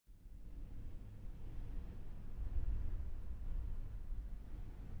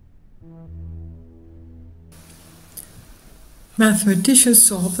Mathematicians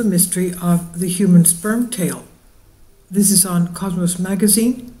solve the mystery of the human sperm tail. This is on Cosmos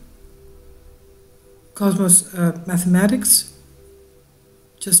Magazine, Cosmos Mathematics.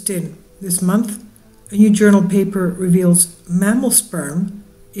 Just in this month, a new journal paper reveals mammal sperm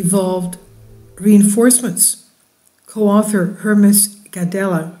evolved reinforcements. Co-author Hermes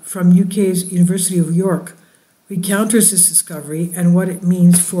Gadella from UK's University of York recounters this discovery and what it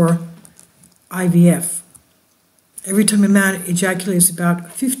means for IVF. Every time a man ejaculates,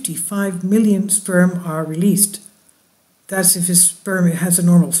 about 55 million sperm are released. That's if his sperm has a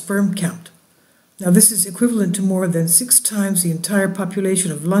normal sperm count. Now, this is equivalent to more than 6 times the entire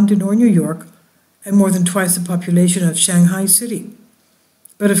population of London or New York, and more than twice the population of Shanghai City.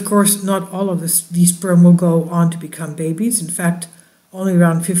 But of course, not all of these sperm will go on to become babies. In fact, only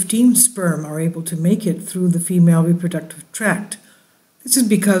around 15 sperm are able to make it through the female reproductive tract. This is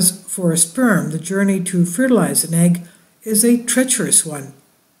because for a sperm, the journey to fertilize an egg is a treacherous one.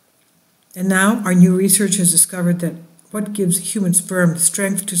 And now our new research has discovered that what gives human sperm the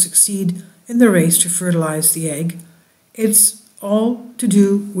strength to succeed in the race to fertilize the egg, it's all to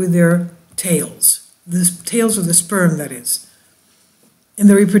do with their tails, the tails of the sperm, that is. In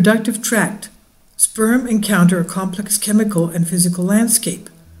the reproductive tract, sperm encounter a complex chemical and physical landscape.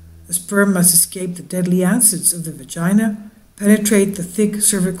 The sperm must escape the deadly acids of the vagina, penetrate the thick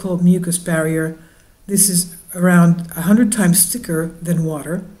cervical mucus barrier. This is around 100 times thicker than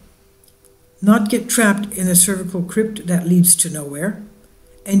water. Not get trapped in a cervical crypt that leads to nowhere.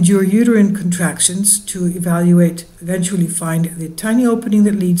 Endure uterine contractions to eventually find the tiny opening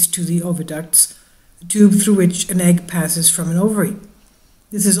that leads to the oviducts, the tube through which an egg passes from an ovary.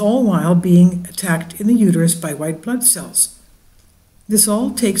 This is all while being attacked in the uterus by white blood cells. This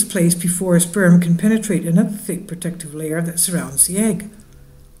all takes place before a sperm can penetrate another thick protective layer that surrounds the egg.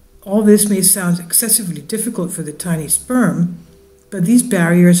 All this may sound excessively difficult for the tiny sperm, but these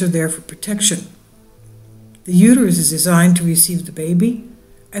barriers are there for protection. The uterus is designed to receive the baby,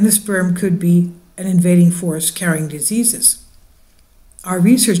 and the sperm could be an invading force carrying diseases. Our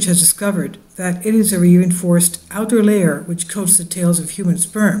research has discovered that it is a reinforced outer layer which coats the tails of human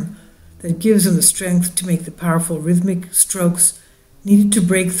sperm that gives them the strength to make the powerful rhythmic strokes needed to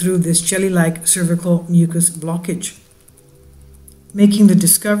break through this jelly-like cervical mucus blockage. Making the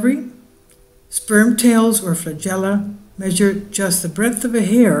discovery, sperm tails or flagella measure just the breadth of a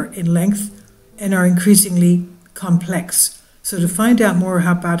hair in length and are increasingly complex. So to find out more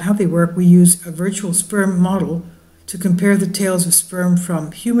about how they work, we use a virtual sperm model to compare the tails of sperm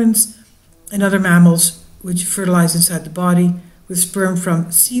from humans and other mammals which fertilize inside the body with sperm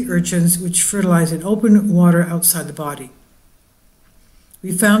from sea urchins which fertilize in open water outside the body.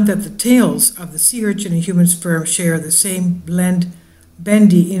 We found that the tails of the sea urchin and human sperm share the same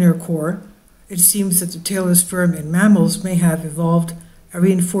bendy inner core. It seems that the tail of sperm in mammals may have evolved a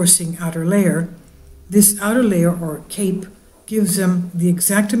reinforcing outer layer. This outer layer, or cape, gives them the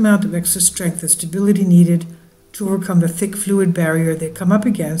exact amount of extra strength and stability needed to overcome the thick fluid barrier they come up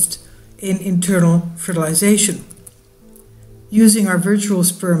against in internal fertilization. Using our virtual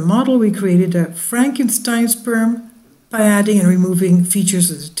sperm model, we created a Frankenstein sperm by adding and removing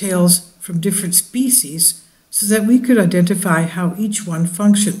features of the tails from different species so that we could identify how each one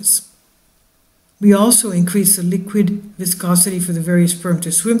functions. We also increased the liquid viscosity for the various sperm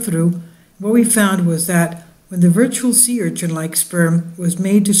to swim through. What we found was that when the virtual sea urchin-like sperm was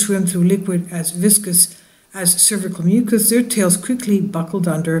made to swim through liquid as viscous as cervical mucus, their tails quickly buckled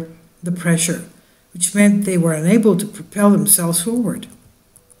under the pressure, which meant they were unable to propel themselves forward.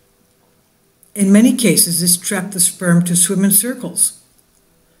 In many cases, this trapped the sperm to swim in circles.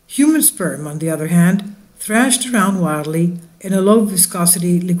 Human sperm, on the other hand, thrashed around wildly in a low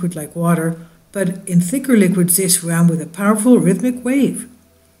viscosity liquid like water, but in thicker liquids they swam with a powerful rhythmic wave.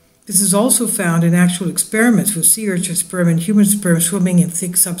 This is also found in actual experiments with sea urchin sperm and human sperm swimming in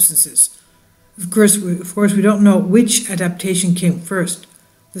thick substances. Of course, we don't know which adaptation came first,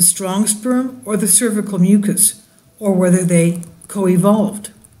 the strong sperm or the cervical mucus, or whether they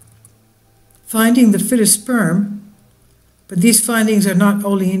co-evolved. Finding the fittest sperm, but these findings are not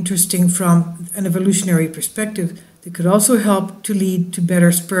only interesting from an evolutionary perspective, they could also help to lead to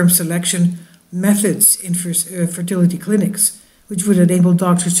better sperm selection methods in fertility clinics, which would enable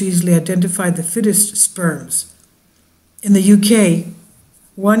doctors to easily identify the fittest sperms. In the UK,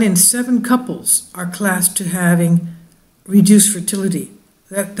 1 in 7 couples are classed to having reduced fertility.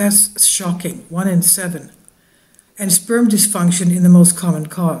 That's shocking, 1 in 7. And sperm dysfunction in the most common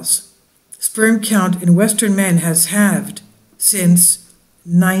cause. Sperm count in Western men has halved since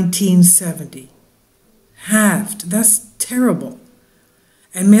 1970. Halved. That's terrible.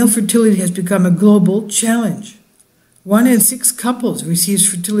 and male fertility has become a global challenge. 1 in 6 couples receives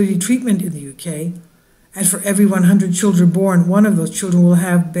fertility treatment in the UK, and for every 100 children born, one of those children will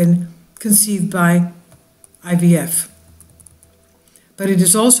have been conceived by IVF. But it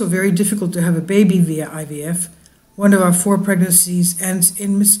is also very difficult to have a baby via IVF. 1 of our 4 pregnancies ends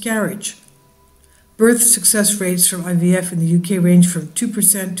in miscarriage. Birth success rates from IVF in the UK range from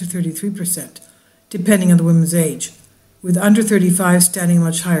 2% to 33%, depending on the woman's age, with under 35 standing a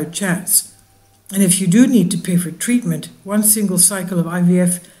much higher chance. And if you do need to pay for treatment, 1 single cycle of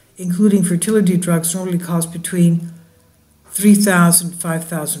IVF, including fertility drugs, normally costs between £3,000 and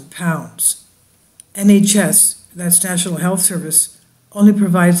 £5,000. NHS, that's National Health Service, only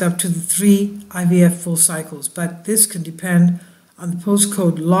provides up to the 3 IVF full cycles, but this can depend on the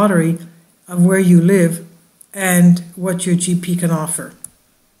postcode lottery of where you live and what your GP can offer.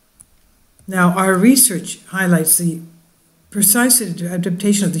 Now, our research highlights the precise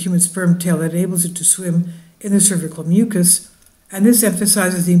adaptation of the human sperm tail that enables it to swim in the cervical mucus, and this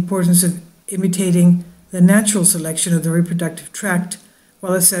emphasizes the importance of imitating the natural selection of the reproductive tract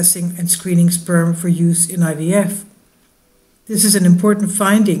while assessing and screening sperm for use in IVF. This is an important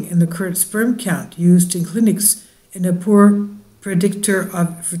finding in the current sperm count used in clinics and a poor predictor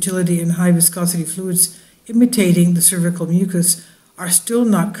of fertility in high viscosity fluids imitating the cervical mucus are still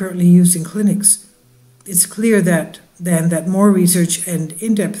not currently used in clinics. It's clear that more research and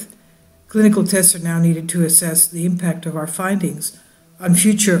in-depth clinical tests are now needed to assess the impact of our findings on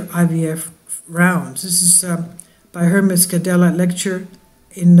future IVF rounds. This is by Huma Scadella lecture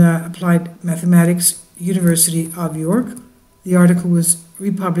in Applied Mathematics, University of York. The article was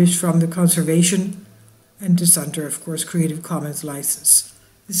republished from the Conservation and is under, of course, Creative Commons license.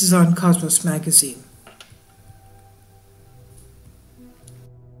 This is on Cosmos Magazine.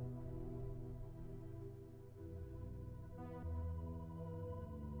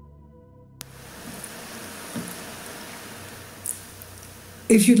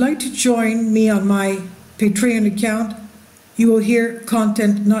 If you'd like to join me on my Patreon account, you will hear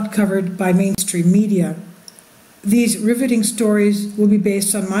content not covered by mainstream media. These riveting stories will be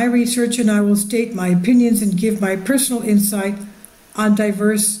based on my research, and I will state my opinions and give my personal insight on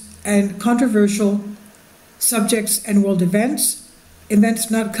diverse and controversial subjects and world events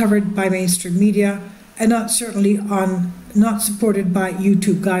not covered by mainstream media, and not supported by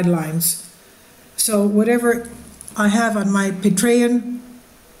YouTube guidelines. So whatever I have on my Patreon,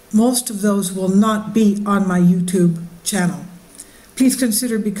 most of those will not be on my YouTube channel. Please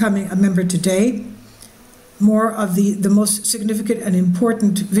consider becoming a member today. More of the most significant and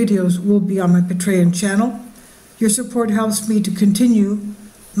important videos will be on my Patreon channel. Your support helps me to continue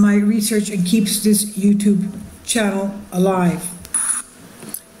my research and keeps this YouTube channel alive.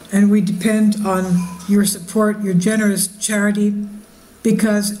 And we depend on your support, your generous charity,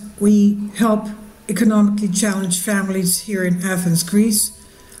 because we help economically challenged families here in Athens, Greece,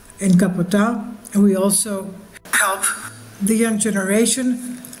 in Kapota, and we also help the young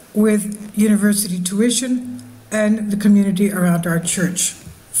generation with university tuition and the community around our church.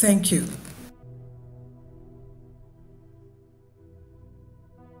 Thank you.